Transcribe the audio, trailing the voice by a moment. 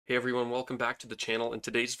Hey everyone, welcome back to the channel. In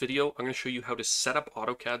today's video, I'm going to show you how to set up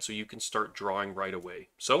AutoCAD so you can start drawing right away.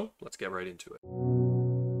 So let's get right into it.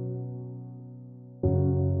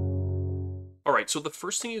 Alright, so the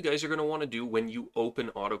first thing you guys are going to want to do when you open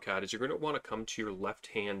AutoCAD is you're going to want to come to your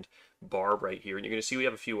left-hand bar right here, and you're going to see we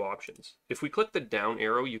have a few options. If we click the down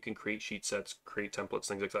arrow, you can create sheet sets, create templates,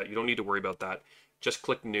 things like that. You don't need to worry about that. Just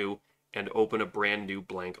click New and open a brand new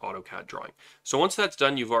blank AutoCAD drawing. So once that's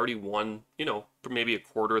done, you've already won, maybe a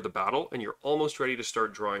quarter of the battle, and you're almost ready to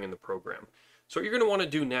start drawing in the program. So what you're going to want to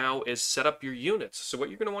do now is set up your units. So what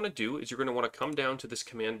you're going to want to do is you're going to want to come down to this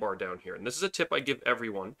command bar down here. And this is a tip I give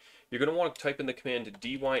everyone. You're going to want to type in the command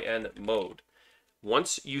Dynmode.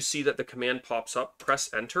 Once you see that the command pops up, press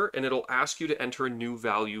enter, and it'll ask you to enter a new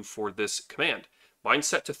value for this command. Mine's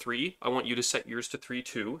set to 3. I want you to set yours to 3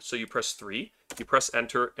 too. So you press 3, you press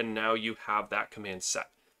enter, and now you have that command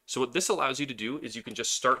set. So what this allows you to do is you can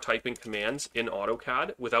just start typing commands in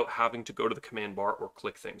AutoCAD without having to go to the command bar or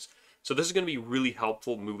click things. So this is going to be really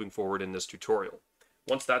helpful moving forward in this tutorial.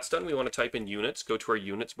 Once that's done, we want to type in units, go to our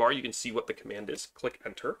units bar. You can see what the command is, click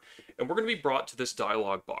enter, and we're going to be brought to this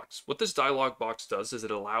dialog box. What this dialog box does is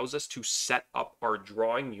it allows us to set up our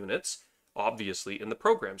drawing units, obviously, in the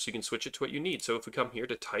program. So you can switch it to what you need. So if we come here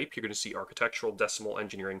to type, you're going to see architectural, decimal,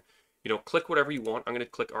 engineering. Click whatever you want. I'm going to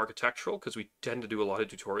click architectural because we tend to do a lot of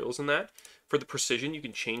tutorials in that. For the precision, you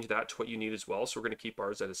can change that to what you need as well. So we're going to keep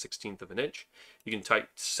ours at a 1/16 of an inch. You can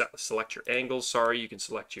select your angles, you can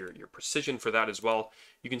select your precision for that as well.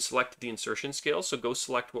 You can select the insertion scale, so go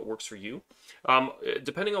select what works for you.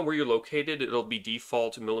 Depending on where you're located, it'll be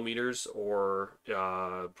default millimeters or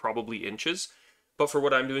probably inches. But for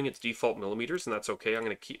what I'm doing, it's default millimeters, and that's okay. I'm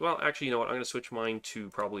going to keep, well, actually, you know what? I'm going to switch mine to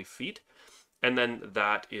probably feet. And then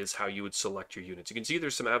that is how you would select your units. You can see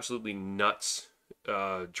there's some absolutely nuts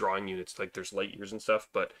drawing units, like there's light years and stuff,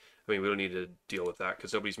 but I mean, we don't need to deal with that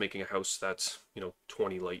because nobody's making a house that's,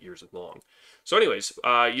 20 light years long. So anyways,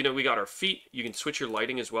 we got our feet. You can switch your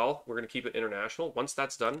lighting as well. We're going to keep it international. Once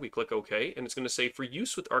that's done, we click OK, and it's going to say for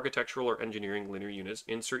use with architectural or engineering linear units,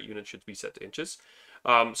 insert unit should be set to inches.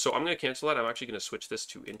 So I'm going to cancel that. I'm actually going to switch this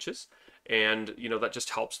to inches, and that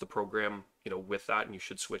just helps the program, with that, and you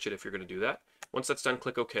should switch it if you're going to do that. Once that's done,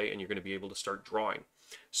 click OK, and you're going to be able to start drawing.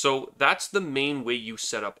 So that's the main way you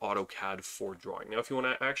set up AutoCAD for drawing. Now, if you want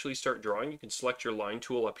to actually start drawing, you can select your line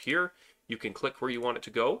tool up here. You can click where you want it to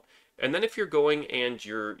go. And then if you're going and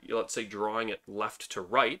you're, let's say, drawing it left to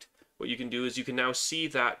right, what you can do is you can now see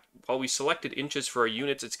that while we selected inches for our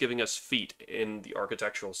units, it's giving us feet in the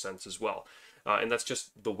architectural sense as well. And that's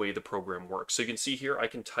just the way the program works. So you can see here, I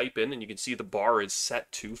can type in, and you can see the bar is set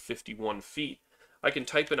to 51 feet. I can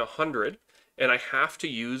type in 100. And I have to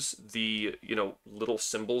use the, little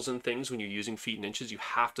symbols and things when you're using feet and inches. You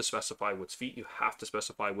have to specify what's feet. You have to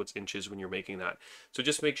specify what's inches when you're making that. So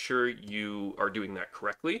just make sure you are doing that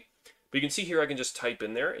correctly. But you can see here I can just type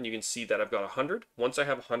in there, and you can see that I've got 100. Once I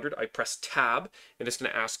have 100, I press Tab, and it's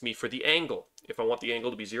going to ask me for the angle. If I want the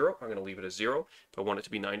angle to be 0, I'm going to leave it as 0. If I want it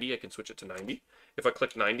to be 90, I can switch it to 90. If I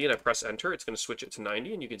click 90 and I press Enter, it's going to switch it to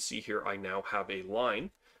 90, and you can see here I now have a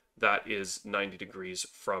line that is 90 degrees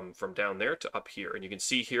from down there to up here. And you can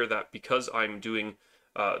see here that because I'm doing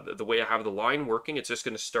the way I have the line working, it's just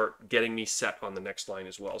going to start getting me set on the next line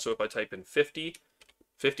as well. So if I type in 50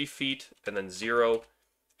 feet, and then 0,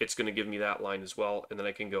 it's going to give me that line as well. And then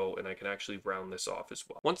I can go and I can actually round this off as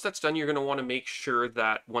well. Once that's done, you're going to want to make sure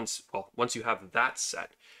that once you have that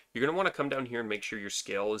set, you're going to want to come down here and make sure your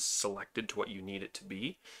scale is selected to what you need it to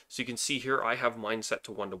be. So you can see here, I have mine set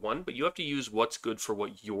to 1:1, but you have to use what's good for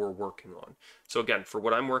what you're working on. So again, for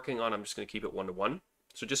what I'm working on, I'm just going to keep it 1:1.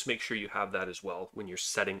 So just make sure you have that as well when you're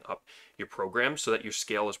setting up your program so that your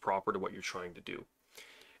scale is proper to what you're trying to do.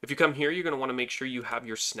 If you come here, you're going to want to make sure you have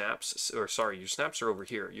your snaps, your snaps are over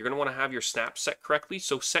here. You're going to want to have your snaps set correctly.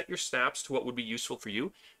 So set your snaps to what would be useful for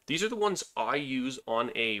you. These are the ones I use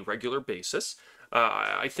on a regular basis.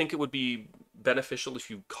 I think it would be beneficial if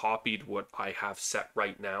you copied what I have set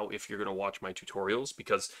right now if you're going to watch my tutorials,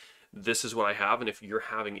 because this is what I have, and if you're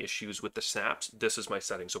having issues with the snaps, this is my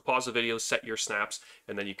setting. So pause the video, set your snaps,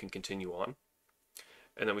 and then you can continue on.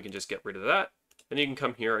 And then we can just get rid of that. Then you can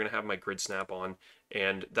come here, I'm going to have my grid snap on,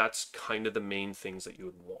 and that's kind of the main things that you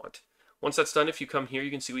would want. Once that's done, if you come here,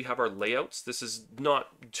 you can see we have our layouts. This is not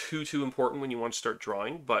too important when you want to start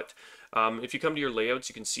drawing, but if you come to your layouts,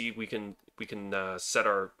 you can see we can set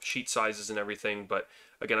our sheet sizes and everything. But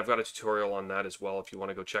again, I've got a tutorial on that as well if you want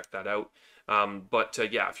to go check that out.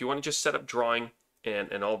 Yeah, if you want to just set up drawing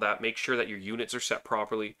and all that, make sure that your units are set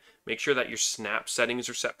properly, make sure that your snap settings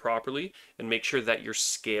are set properly, and make sure that your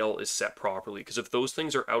scale is set properly. Because if those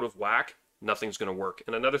things are out of whack, nothing's going to work.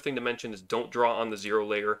 And another thing to mention is don't draw on the 0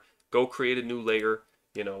 layer. Go create a new layer.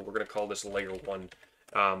 You know, we're going to call this layer 1,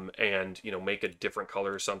 and, you know, make a different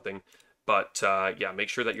color or something. But yeah, make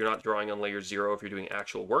sure that you're not drawing on layer 0 if you're doing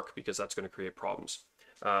actual work, because that's going to create problems.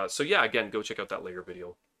 So yeah, again, go check out that layer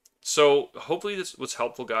video. So hopefully this was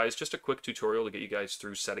helpful, guys. Just a quick tutorial to get you guys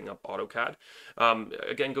through setting up AutoCAD.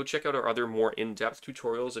 Again, go check out our other more in-depth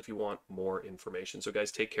tutorials if you want more information. So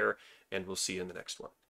guys, take care, and we'll see you in the next one.